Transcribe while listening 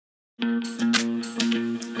Is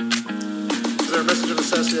there a message of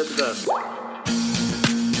necessity at the desk?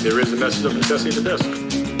 There is a message of necessity at the desk.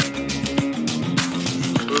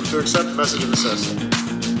 Move to accept the message of necessity.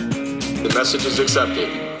 The message is accepted.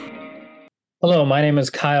 Hello, my name is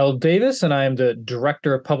Kyle Davis, and I am the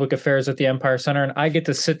Director of Public Affairs at the Empire Center, and I get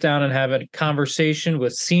to sit down and have a conversation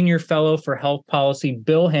with Senior Fellow for Health Policy,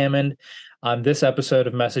 Bill Hammond, on this episode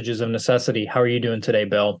of Messages of Necessity. How are you doing today,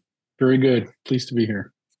 Bill? Very good. Pleased to be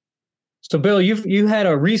here. So, Bill, you had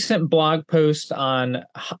a recent blog post on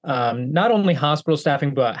not only hospital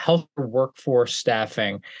staffing, but health workforce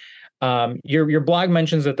staffing. Your blog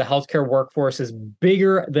mentions that the healthcare workforce is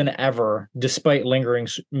bigger than ever, despite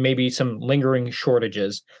maybe some lingering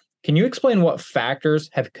shortages. Can you explain what factors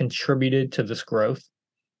have contributed to this growth?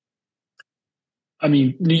 I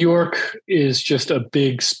mean, New York is just a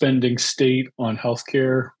big spending state on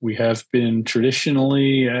healthcare. We have been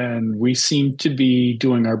traditionally, and we seem to be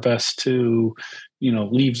doing our best to,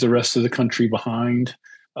 leave the rest of the country behind.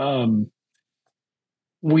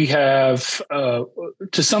 We have, to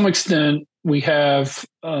some extent, we have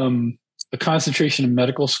a concentration of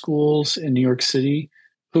medical schools in New York City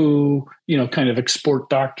who, kind of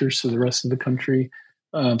export doctors to the rest of the country.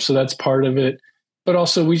 So that's part of it. But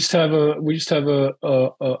also, we just have a rich set of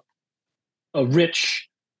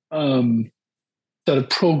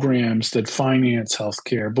programs that finance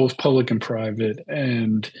healthcare, both public and private,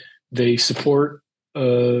 and they support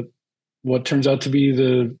what turns out to be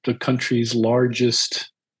the country's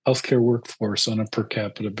largest healthcare workforce on a per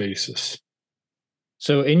capita basis.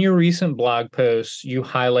 So in your recent blog post, you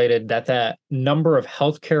highlighted that number of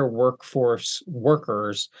healthcare workforce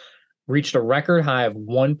workers reached a record high of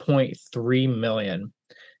 1.3 million.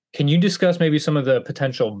 Can you discuss maybe some of the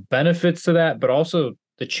potential benefits to that, but also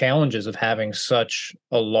the challenges of having such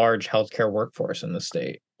a large healthcare workforce in the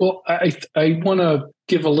state? Well, I want to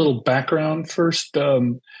give a little background first.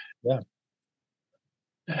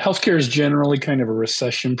 Healthcare is generally kind of a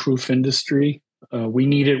recession-proof industry. We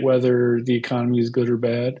need it whether the economy is good or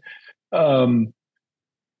bad. But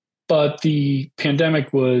the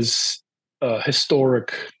pandemic was a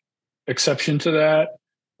historic exception to that.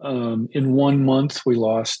 In 1 month, we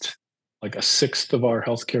lost like a sixth of our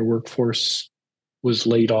healthcare workforce was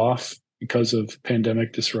laid off because of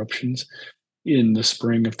pandemic disruptions in the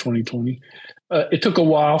spring of 2020. It took a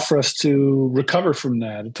while for us to recover from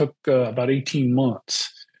that. It took about 18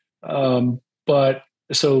 months. But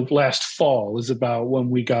so last fall is about when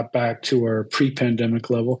we got back to our pre-pandemic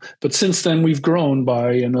level. But since then, we've grown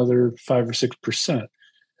by another 5 or 6%.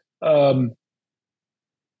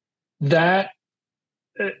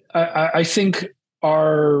 I think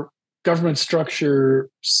our government structure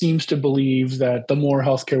seems to believe that the more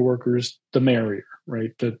healthcare workers, the merrier,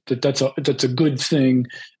 right? That's a good thing.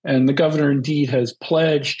 And the governor indeed has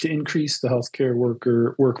pledged to increase the healthcare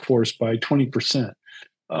workforce by 20%.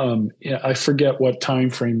 I forget what time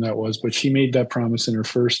frame that was, but she made that promise in her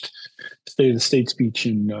first State of the State speech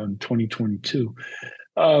in 2022.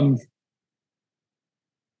 I'm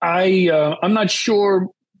not sure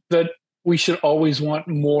that we should always want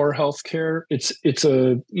more healthcare. It's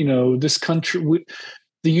this country,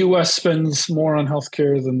 the U.S. spends more on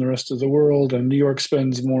healthcare than the rest of the world, and New York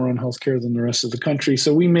spends more on healthcare than the rest of the country.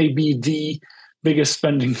 So we may be the biggest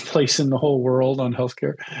spending place in the whole world on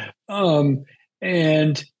healthcare.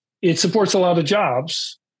 And it supports a lot of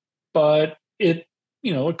jobs, but it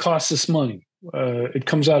costs us money. It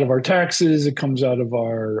comes out of our taxes. It comes out of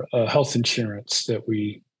our health insurance that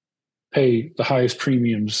we pay the highest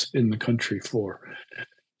premiums in the country for.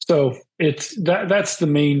 So that's the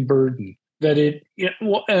main burden.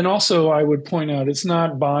 And also I would point out it's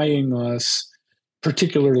not buying us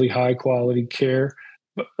particularly high quality care.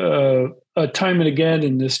 Time and again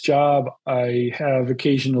in this job, I have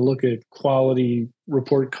occasion to look at quality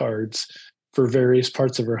report cards for various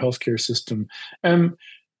parts of our healthcare system. And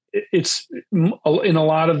it's in a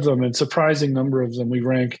lot of them, a surprising number of them, we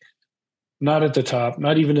rank not at the top,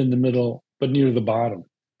 not even in the middle, but near the bottom.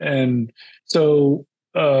 And so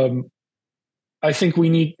I think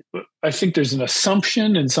there's an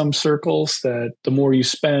assumption in some circles that the more you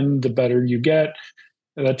spend, the better you get.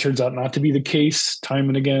 That turns out not to be the case time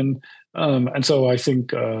and again. And so I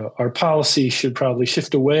think our policy should probably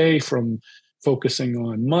shift away from focusing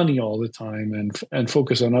on money all the time and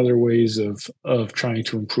focus on other ways of trying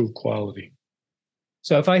to improve quality.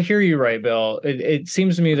 So if I hear you right, Bill, it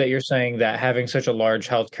seems to me that you're saying that having such a large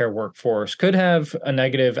healthcare workforce could have a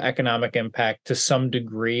negative economic impact to some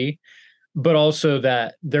degree, but also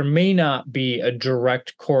that there may not be a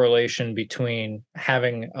direct correlation between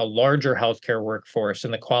having a larger healthcare workforce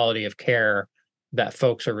and the quality of care that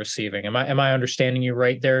folks are receiving. Am I understanding you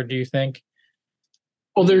right there, do you think?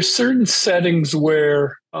 Well, there's certain settings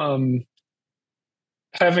where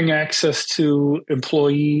having access to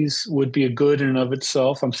employees would be a good in and of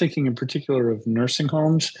itself. I'm thinking in particular of nursing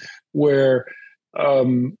homes where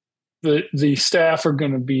the staff are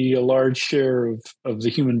going to be a large share of the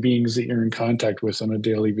human beings that you're in contact with on a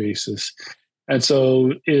daily basis. And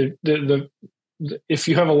so if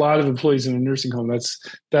you have a lot of employees in a nursing home,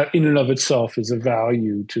 that in and of itself is a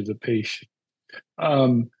value to the patient.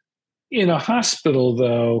 In a hospital,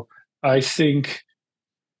 though, I think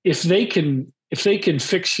if they can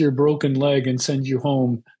fix your broken leg and send you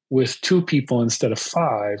home with 2 people instead of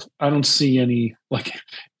 5, I don't see any, like,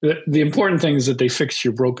 the important thing is that they fixed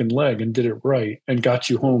your broken leg and did it right and got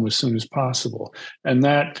you home as soon as possible. And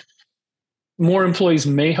that more employees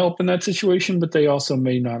may help in that situation, but they also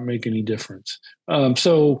may not make any difference. I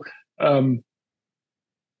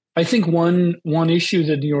think one issue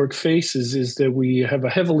that New York faces is that we have a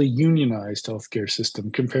heavily unionized healthcare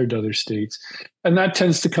system compared to other states. And that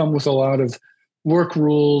tends to come with a lot of work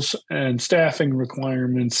rules and staffing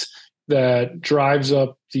requirements that drives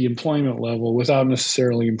up the employment level without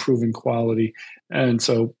necessarily improving quality. And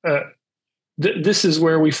so this is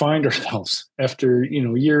where we find ourselves after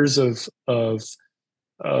years of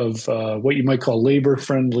what you might call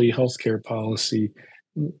labor-friendly healthcare policy.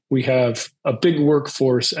 We have a big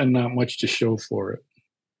workforce and not much to show for it.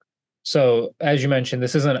 So, as you mentioned,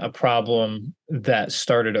 this isn't a problem that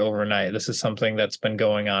started overnight. This is something that's been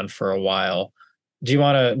going on for a while. Do you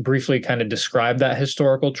want to briefly kind of describe that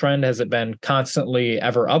historical trend? Has it been constantly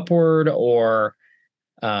ever upward, or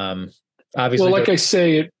obviously? Well, like I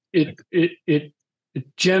say, it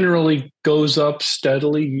generally goes up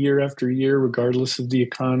steadily year after year, regardless of the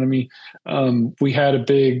economy. We had a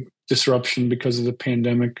big disruption because of the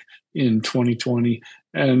pandemic in 2020,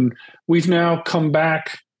 and we've now come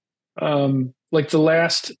back. Like the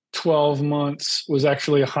last 12 months was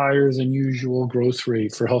actually a higher than usual growth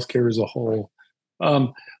rate for healthcare as a whole.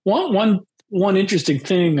 One interesting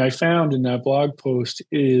thing I found in that blog post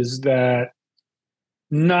is that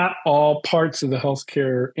not all parts of the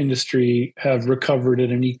healthcare industry have recovered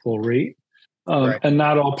at an equal rate, Right. and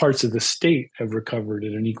not all parts of the state have recovered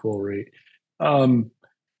at an equal rate.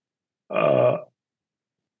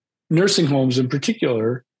 Nursing homes in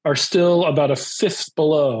particular are still about a fifth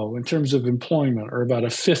below in terms of employment, or about a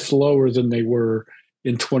fifth lower than they were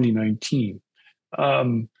in 2019,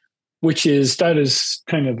 that is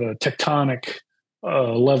kind of a tectonic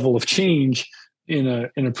level of change in a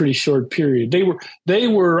pretty short period. They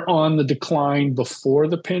were on the decline before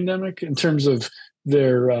the pandemic in terms of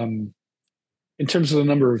their in terms of the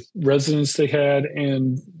number of residents they had,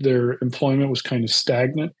 and their employment was kind of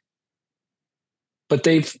stagnant. But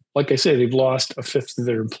like I say, they've lost a fifth of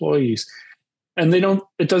their employees, and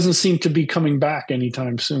it doesn't seem to be coming back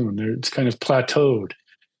anytime soon. It's kind of plateaued.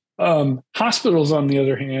 Hospitals, on the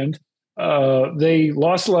other hand, they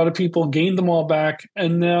lost a lot of people, gained them all back,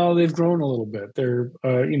 and now they've grown a little bit. They're 2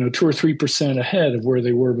 or 3% ahead of where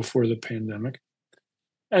they were before the pandemic.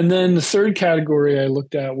 And then the third category I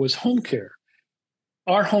looked at was home care.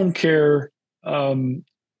 Our home care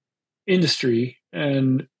industry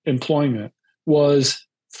and employment was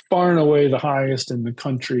far and away the highest in the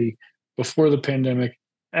country before the pandemic,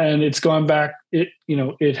 and it's gone back.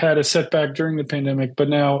 It had a setback during the pandemic, but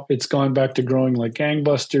now it's gone back to growing like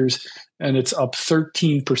gangbusters, and it's up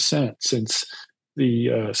 13% since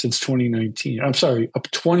 2019. I'm sorry, up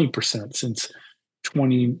 20% since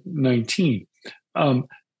 2019.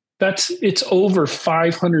 It's over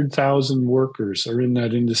 500,000 workers are in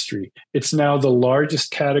that industry. It's now the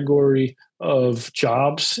largest category of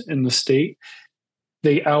jobs in the state.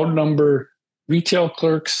 They outnumber retail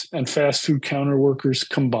clerks and fast food counter workers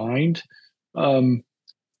combined.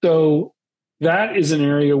 So that is an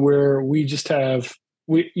area where we just have,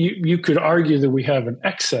 you could argue that we have an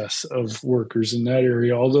excess of workers in that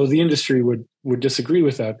area, although the industry would disagree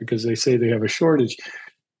with that because they say they have a shortage.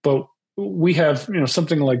 But we have,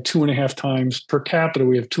 something like 2.5 times per capita.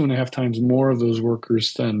 We have 2.5 times more of those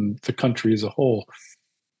workers than the country as a whole.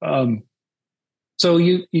 So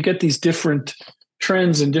you get these different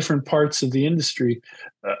trends in different parts of the industry.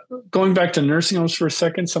 Going back to nursing homes for a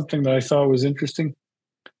second, something that I thought was interesting.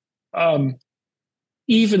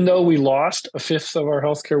 Even though we lost a fifth of our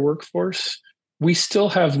healthcare workforce, we still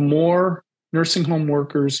have more nursing home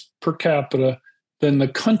workers per capita than the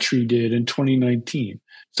country did in 2019.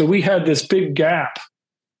 So we had this big gap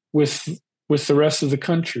with the rest of the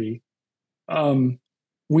country.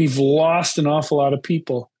 We've lost an awful lot of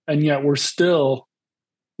people, and yet we still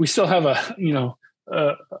have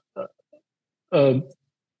a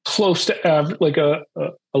close to like a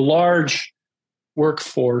large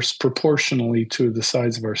workforce proportionally to the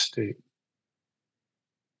size of our state.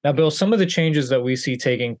 Now, Bill, some of the changes that we see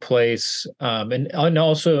taking place, and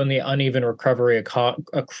also in the uneven recovery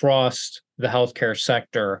across the healthcare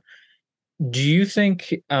sector, do you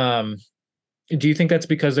think that's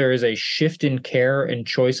because there is a shift in care and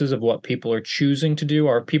choices of what people are choosing to do?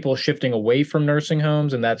 Are people shifting away from nursing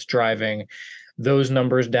homes, and that's driving those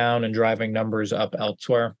numbers down and driving numbers up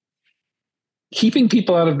elsewhere? Keeping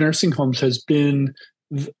people out of nursing homes has been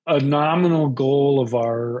a nominal goal of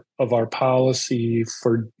our policy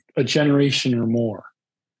for a generation or more.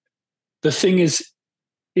 The thing is,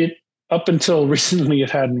 it up until recently it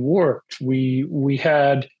hadn't worked. We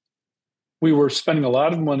were spending a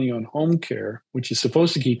lot of money on home care, which is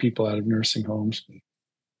supposed to keep people out of nursing homes,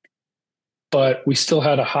 but we still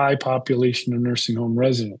had a high population of nursing home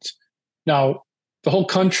residents. Now, the whole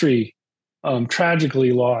country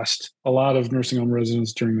tragically lost a lot of nursing home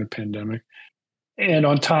residents during the pandemic. And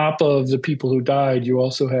on top of the people who died, you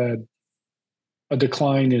also had a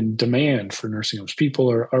decline in demand for nursing homes.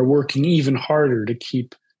 People are working even harder to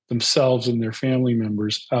keep themselves and their family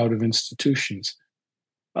members out of institutions.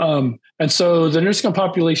 And so the nursing home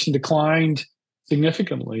population declined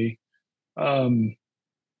significantly since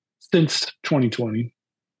 2020.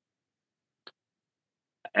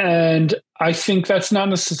 And I think that's not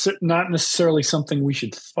necessarily something we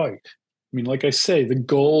should fight. I mean, like I say, the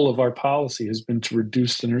goal of our policy has been to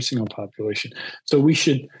reduce the nursing home population. So we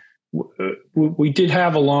did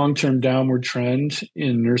have a long-term downward trend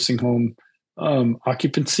in nursing home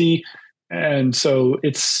occupancy. And so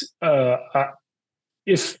it's,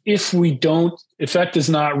 if that does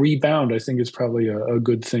not rebound, I think it's probably a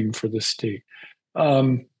good thing for the state.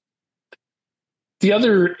 The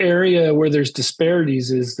other area where there's disparities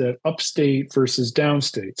is that upstate versus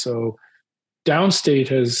downstate. So downstate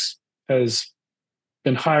has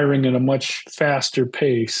been hiring at a much faster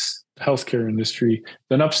pace, healthcare industry,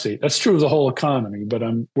 than upstate. That's true of the whole economy, but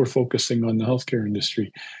we're focusing on the healthcare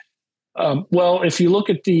industry. Well, if you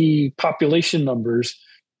look at the population numbers,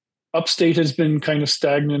 upstate has been kind of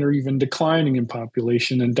stagnant or even declining in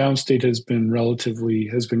population, and downstate has been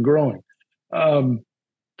growing.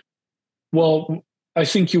 Well, I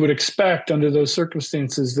think you would expect under those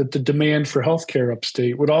circumstances that the demand for healthcare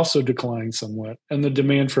upstate would also decline somewhat, and the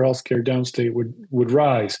demand for healthcare downstate would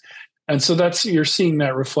rise. And so you're seeing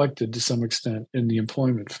that reflected to some extent in the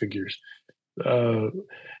employment figures.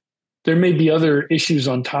 There may be other issues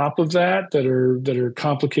on top of that are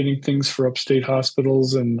complicating things for upstate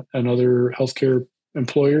hospitals and other healthcare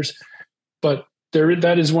employers, but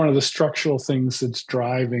that is one of the structural things that's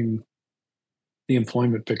driving the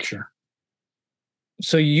employment picture.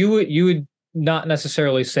 So you would not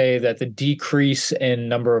necessarily say that the decrease in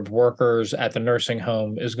number of workers at the nursing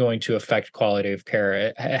home is going to affect quality of care.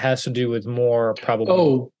 It has to do with more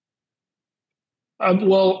probably.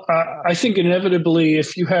 I think inevitably,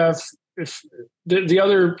 if the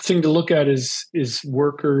other thing to look at is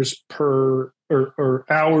workers per or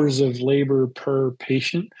hours of labor per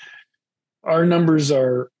patient. Our numbers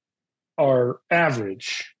are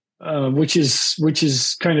average. Which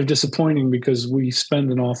is kind of disappointing because we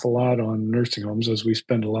spend an awful lot on nursing homes, as we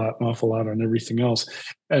spend an awful lot on everything else,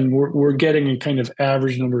 and we're getting a kind of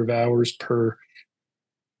average number of hours per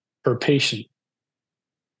patient.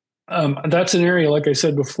 That's an area, like I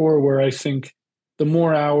said before, where I think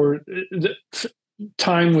the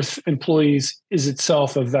time with employees is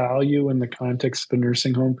itself a value in the context of a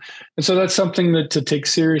nursing home, and so that's something to take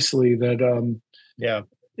seriously. That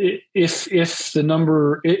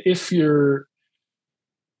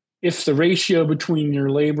If the ratio between your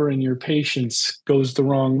labor and your patients goes the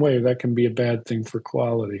wrong way, that can be a bad thing for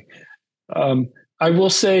quality. I will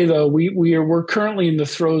say though, we're currently in the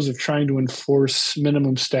throes of trying to enforce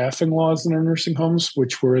minimum staffing laws in our nursing homes,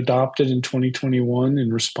 which were adopted in 2021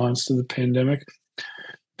 in response to the pandemic.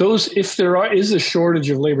 If there is a shortage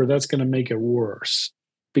of labor, that's going to make it worse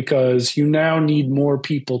because you now need more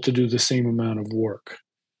people to do the same amount of work.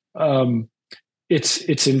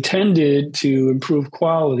 It's intended to improve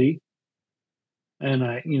quality, and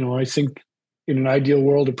I think in an ideal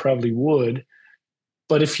world it probably would.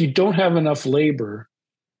 But if you don't have enough labor,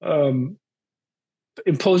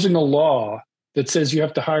 imposing a law that says you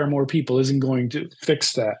have to hire more people isn't going to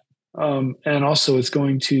fix that. And also, it's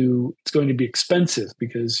going to be expensive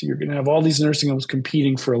because you're going to have all these nursing homes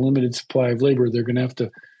competing for a limited supply of labor. They're going to have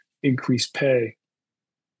to increase pay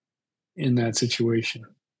in that situation.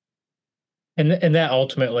 And that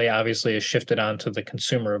ultimately, obviously, is shifted onto the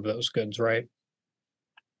consumer of those goods, right?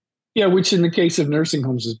 Yeah, which in the case of nursing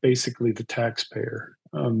homes is basically the taxpayer.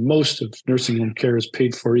 Most of nursing home care is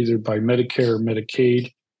paid for either by Medicare or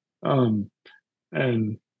Medicaid.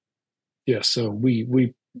 And yeah, so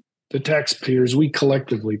the taxpayers, we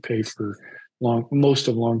collectively pay for most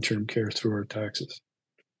of long-term care through our taxes.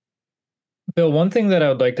 Bill, one thing that I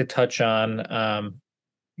would like to touch on,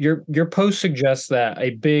 your post suggests that a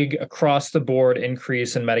big across the board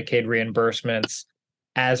increase in Medicaid reimbursements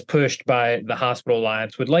as pushed by the hospital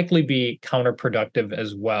alliance would likely be counterproductive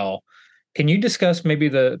as well. Can you discuss maybe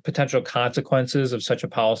the potential consequences of such a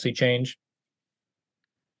policy change?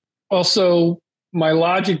 Also, my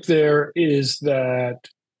logic there is that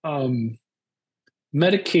Medicaid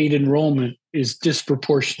enrollment is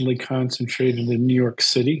disproportionately concentrated in New York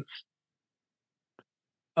City.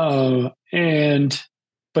 But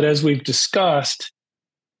as we've discussed,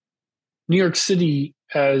 New York City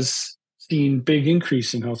has seen big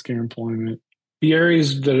increase in healthcare employment. The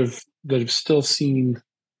areas that have still seen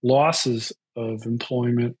losses of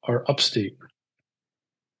employment are upstate.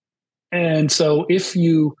 And so if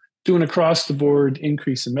you do an across-the-board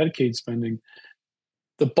increase in Medicaid spending,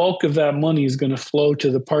 the bulk of that money is going to flow to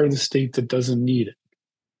the part of the state that doesn't need it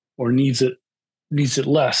or needs it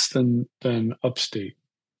less than upstate.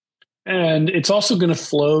 And it's also going to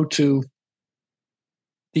flow to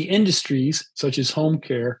the industries such as home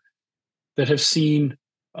care that have seen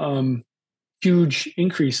huge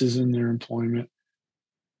increases in their employment.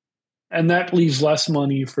 And that leaves less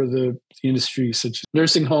money for the industries such as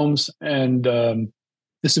nursing homes and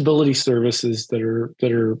disability services that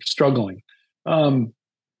are struggling.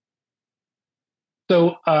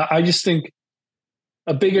 So I just think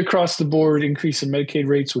a big across-the-board increase in Medicaid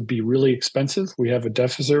rates would be really expensive. We have a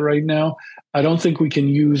deficit right now. I don't think we can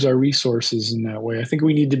use our resources in that way. I think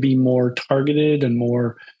we need to be more targeted and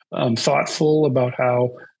more thoughtful about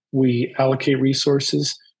how we allocate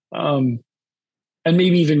resources, and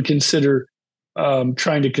maybe even consider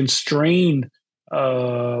trying to constrain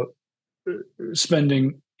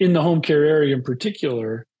spending in the home care area in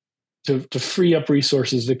particular to free up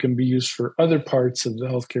resources that can be used for other parts of the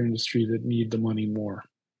healthcare industry that need the money more.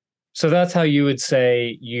 So that's how you would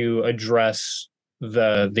say you address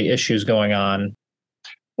the issues going on.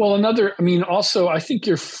 Well, also, I think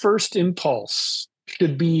your first impulse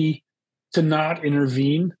should be to not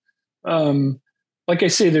intervene. Like I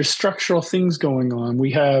say, there's structural things going on.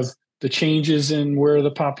 We have the changes in where the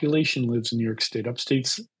population lives in New York State.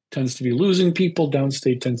 Upstate tends to be losing people,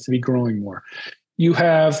 downstate tends to be growing more. You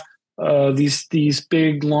have these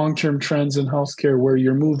big long-term trends in healthcare where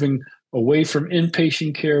you're moving away from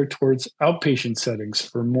inpatient care towards outpatient settings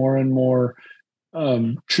for more and more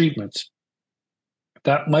treatments.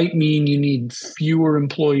 That might mean you need fewer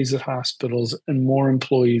employees at hospitals and more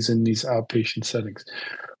employees in these outpatient settings.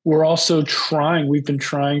 We've been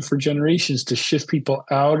trying for generations to shift people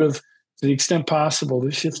out of, to the extent possible, to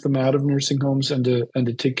shift them out of nursing homes and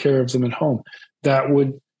to take care of them at home. That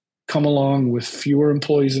would come along with fewer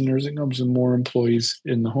employees in nursing homes and more employees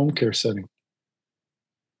in the home care setting.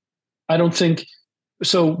 I don't think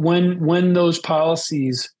so. When those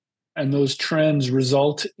policies and those trends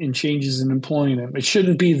result in changes in employment, it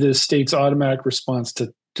shouldn't be the state's automatic response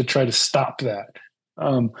to try to stop that.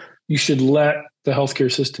 You should let the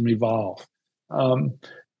healthcare system evolve.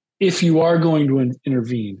 If you are going to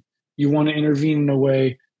intervene, you want to intervene in a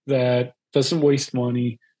way that doesn't waste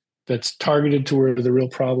money, that's targeted to where the real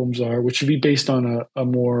problems are, which should be based on a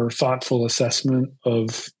more thoughtful assessment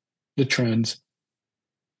of the trends.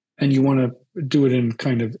 And you want to do it in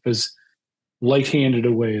kind of as light-handed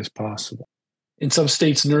a way as possible. In some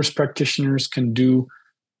states, nurse practitioners can do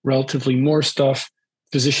relatively more stuff,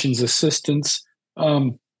 physicians' assistants.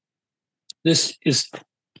 This is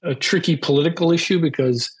a tricky political issue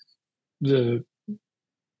because the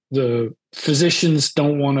physicians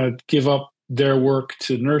don't want to give up their work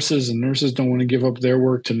to nurses, and nurses don't want to give up their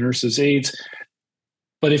work to nurses' aides.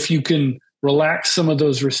 But if you can relax some of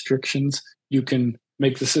those restrictions, you can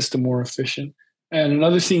make the system more efficient. And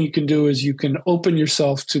another thing you can do is you can open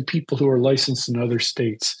yourself to people who are licensed in other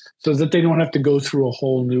states so that they don't have to go through a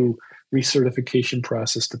whole new recertification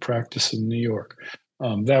process to practice in New York.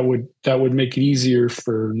 That would make it easier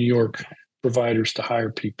for New York providers to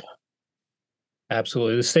hire people.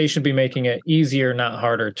 Absolutely. The state should be making it easier, not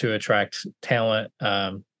harder, to attract talent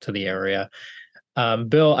to the area.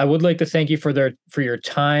 Bill, I would like to thank you for your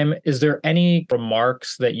time. Is there any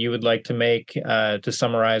remarks that you would like to make to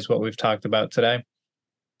summarize what we've talked about today?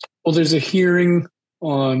 Well, there's a hearing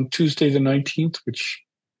on Tuesday the 19th, which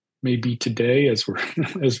may be today as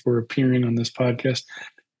we're appearing on this podcast.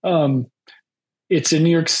 It's in New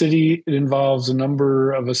York City. It involves a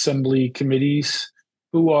number of assembly committees.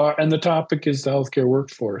 and the topic is the healthcare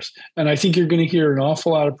workforce. And I think you're going to hear an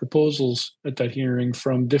awful lot of proposals at that hearing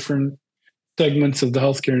from different segments of the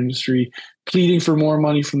healthcare industry pleading for more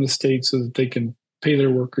money from the state so that they can pay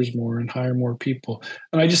their workers more and hire more people.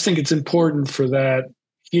 And I just think it's important for that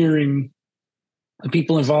hearing, the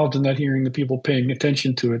people involved in that hearing, the people paying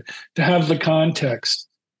attention to it, to have the context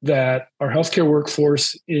that our healthcare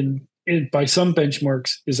workforce by some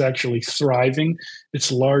benchmarks is actually thriving.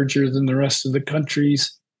 It's larger than the rest of the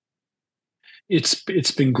country's.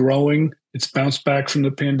 It's been growing. It's bounced back from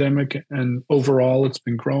the pandemic, and overall, it's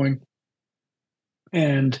been growing.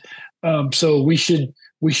 And so we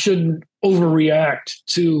shouldn't overreact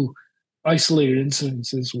to isolated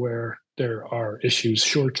incidences where there are issues,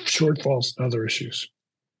 shortfalls, and other issues.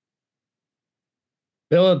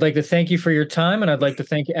 Bill, I'd like to thank you for your time, and I'd like to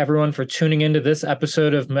thank everyone for tuning into this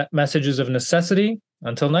episode of Messages of Necessity.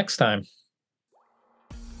 Until next time.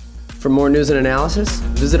 For more news and analysis,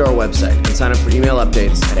 visit our website and sign up for email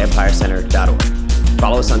updates at empirecenter.org.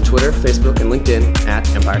 Follow us on Twitter, Facebook, and LinkedIn at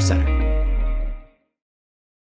Empire Center.